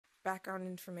background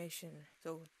information.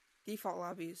 So default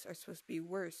lobbies are supposed to be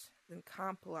worse than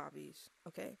comp lobbies,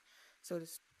 okay? So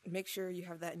just make sure you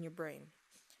have that in your brain.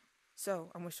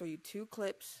 So I'm going to show you 2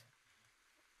 clips,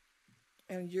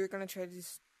 and you're going to try to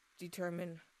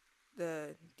determine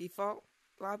the default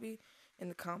lobby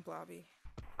and the comp lobby.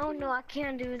 Oh no, I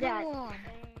can't do that. Go on.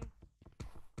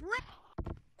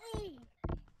 Hey.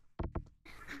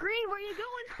 Green, where you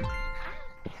going?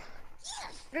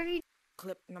 Yes. Ready?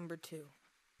 Clip number 2.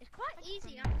 It's quite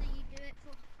easy after you do it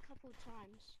for a couple of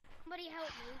times. Somebody help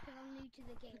me because I'm new to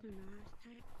the game.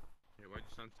 Yeah, why'd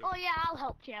you sound so... Oh yeah, I'll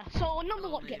help you. So number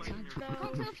one gets mate. on. I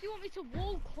can't tell if you want me to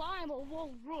wall climb or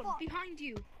wall run. Behind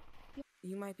you.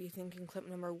 You might be thinking clip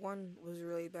number 1 was a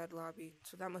really bad lobby,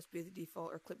 so that must be the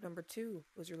default, or clip number 2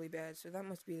 was really bad, so that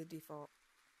must be the default.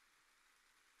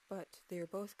 But they are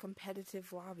both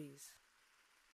competitive lobbies.